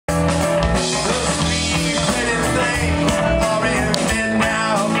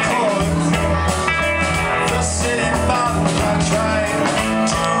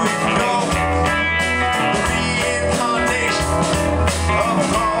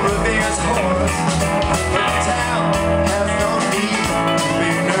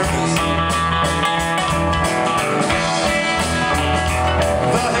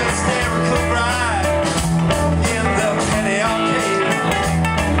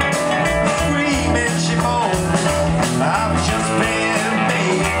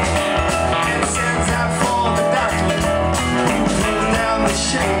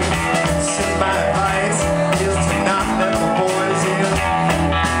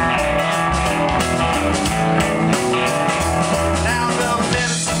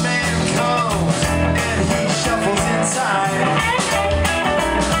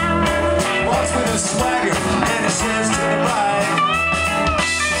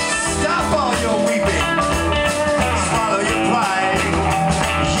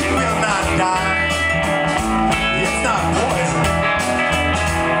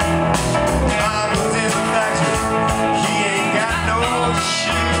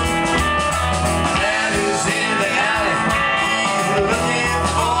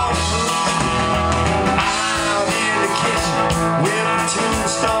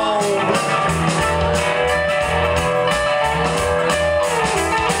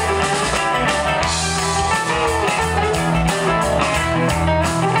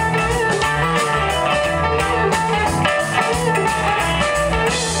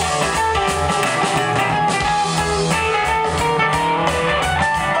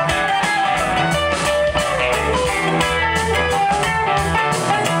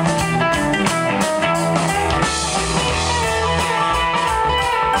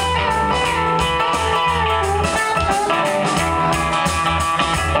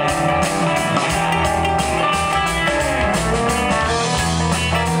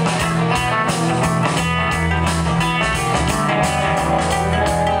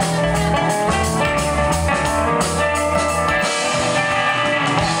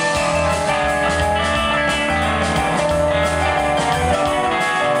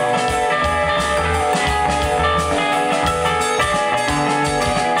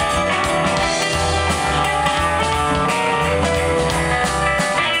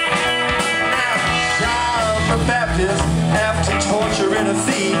after torturing a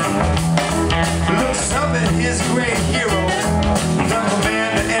thief, looks up at his great hero, the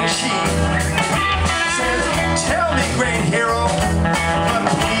commander-in-chief. Says, tell me, great hero, but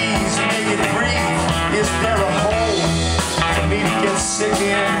please make it brief. Is there a hole for me to get sick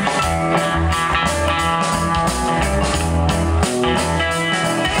in?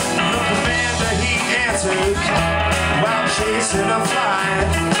 The commander, he answered while chasing a fly,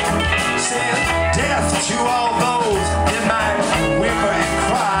 said, death to all those that might whimper and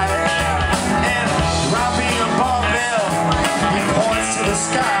cry. And dropping a barbell, he points to the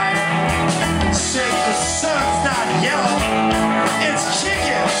sky, saying the sun's not yellow, it's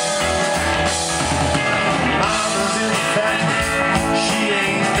chicken. Mama's in the factory, she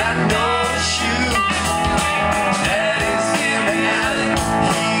ain't got no shoe. Daddy's in the alley,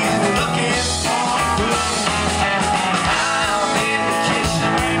 he's looking for glue. I'm in the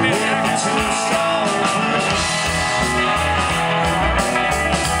kitchen with the Tombstone.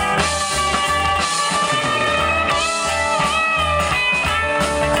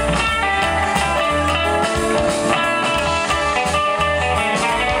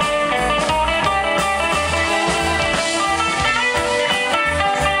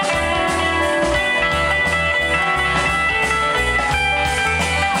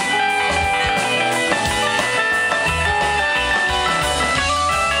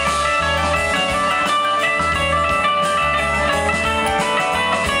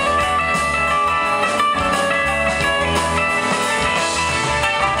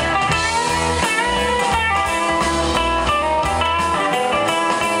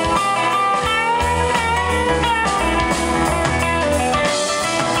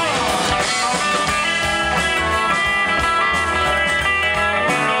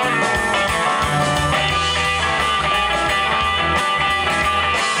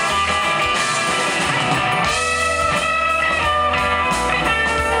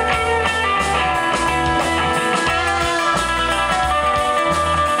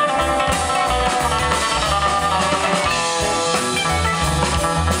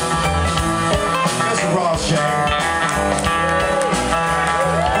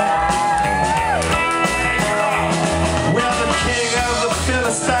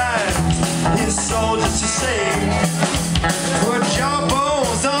 His soldiers to save, put your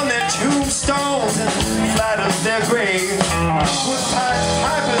bones on their tombstones and flatter their graves. Put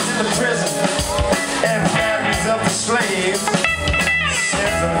pipers in the prison and families of the slaves,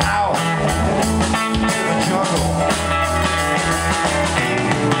 sent them out to the jungle.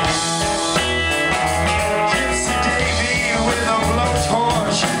 Gypsy Davy with a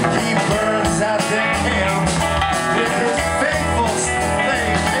blowtorch, he burns out their camp with his faithful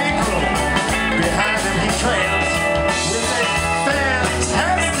slave April. Behind him he tramps with a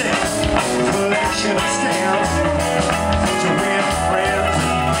fantastic collection of stamps to win friends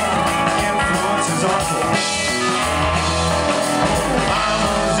and influence his uncle.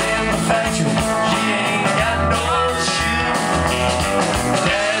 Mama's in the factory, she ain't got no shoe.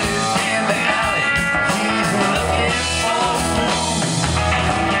 Daddy's in the alley, he's looking for food.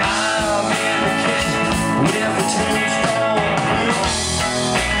 I'm in the kitchen with the Tombstone blue.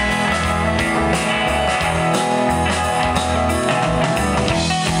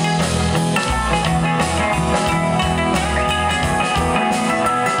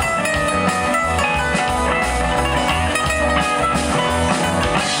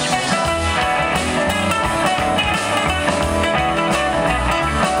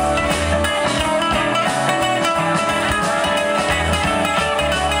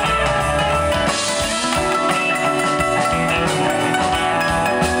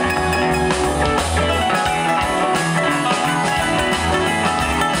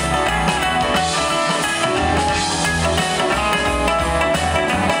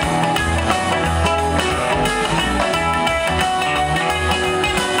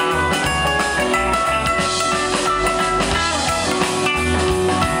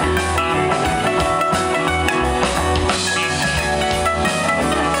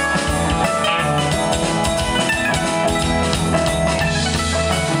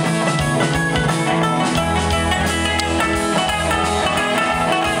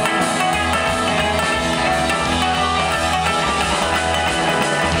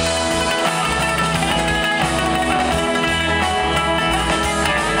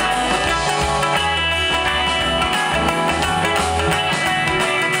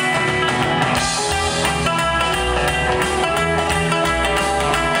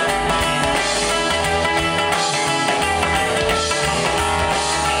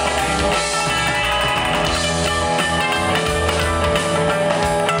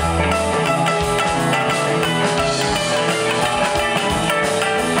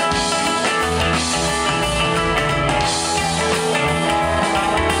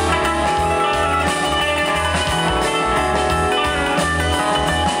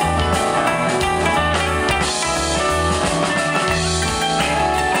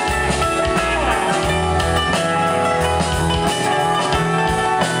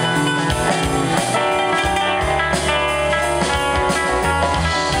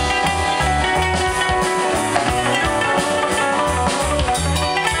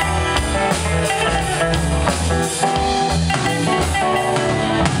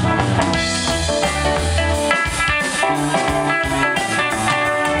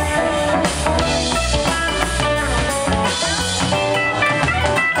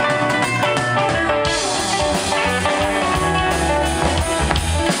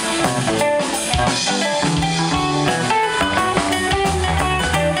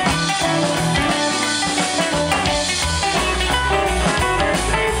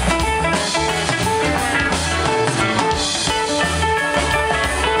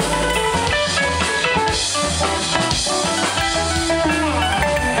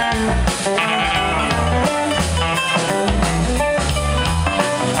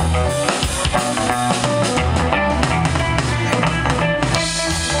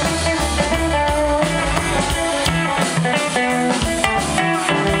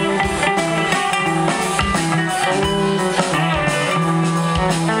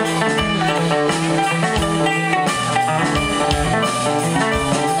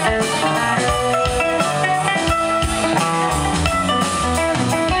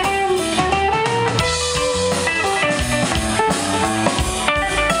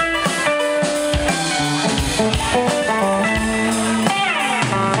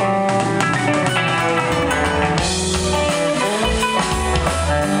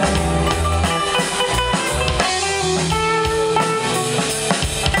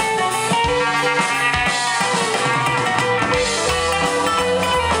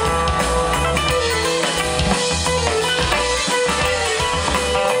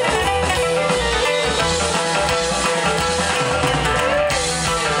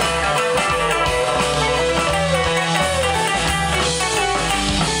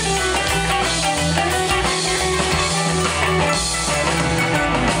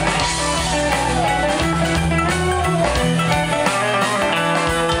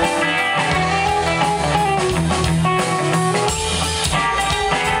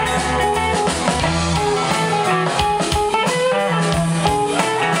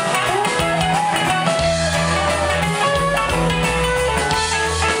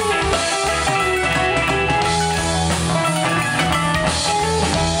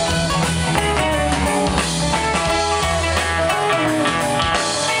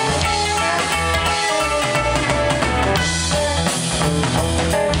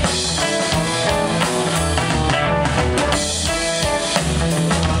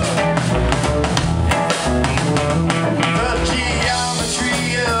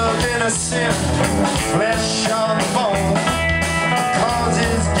 innocent flesh on the bone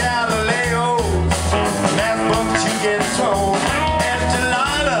causes Galileo's last book to get thrown. And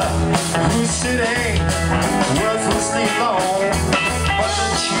Delilah, who's sitting worthlessly alone, but the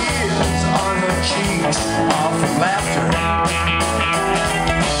tears on her cheeks are from laughter.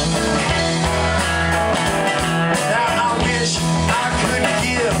 Now I wish I could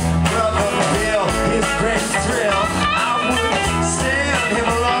give Brother Bill his great thrill. I would stand him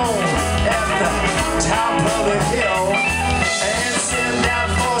alone at the top of the hill and send out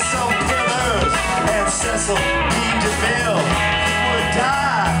for some pillars and Cecil B. DeMille. He would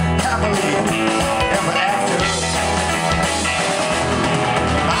die happily ever after.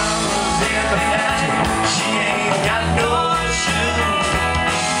 Mama's in the factory, she ain't got no shoes.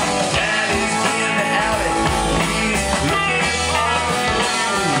 Daddy's in the alley, he's looking for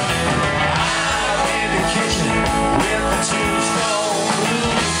you. I'm in the kitchen with the Tombstone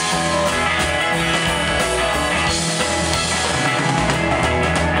blues.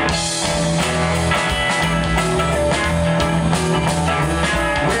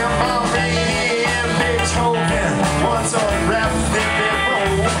 When Mom Rainey and Beethoven once unwrapped their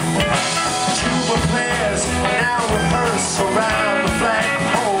bedroll, tuba players now rehearse around the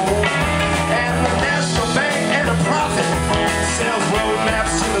flagpole, and the National Bank and the Prophet sells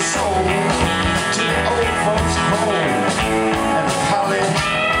roadmaps to the soul, to the old folks home at the college.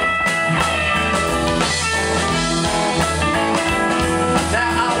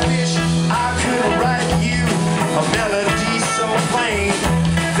 Now I wish I could write you a melody so plain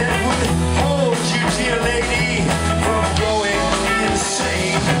that would hold you, dear lady, from going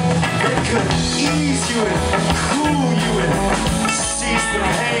insane. That could ease you in